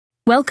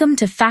Welcome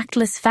to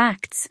Factless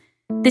Facts.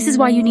 This is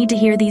why you need to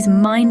hear these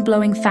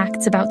mind-blowing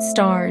facts about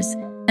stars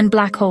and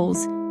black holes.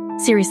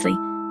 Seriously,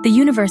 the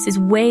universe is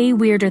way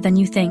weirder than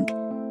you think.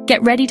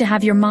 Get ready to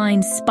have your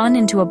mind spun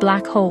into a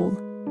black hole.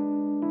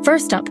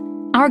 First up,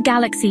 our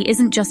galaxy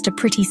isn't just a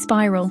pretty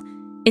spiral.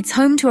 It's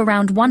home to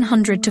around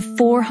 100 to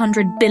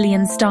 400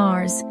 billion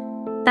stars.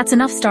 That's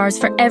enough stars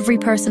for every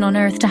person on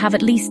Earth to have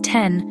at least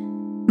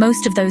 10.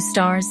 Most of those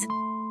stars,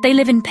 they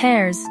live in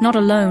pairs, not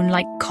alone,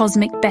 like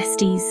cosmic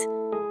besties.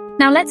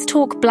 Now let's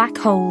talk black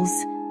holes,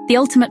 the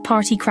ultimate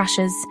party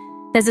crashers.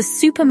 There's a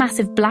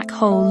supermassive black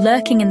hole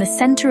lurking in the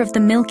center of the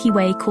Milky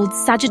Way called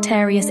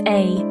Sagittarius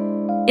A.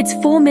 It's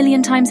 4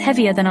 million times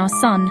heavier than our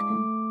sun.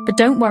 But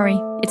don't worry,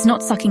 it's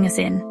not sucking us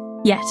in,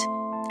 yet.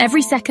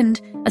 Every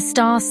second, a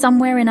star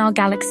somewhere in our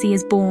galaxy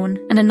is born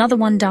and another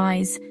one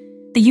dies.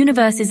 The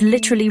universe is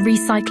literally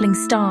recycling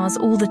stars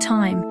all the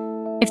time.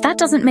 If that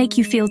doesn't make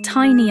you feel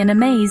tiny and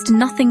amazed,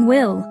 nothing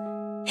will.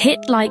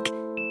 Hit like,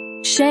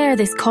 share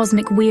this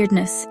cosmic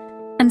weirdness,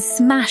 and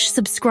smash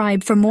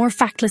subscribe for more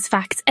factless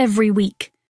facts every week.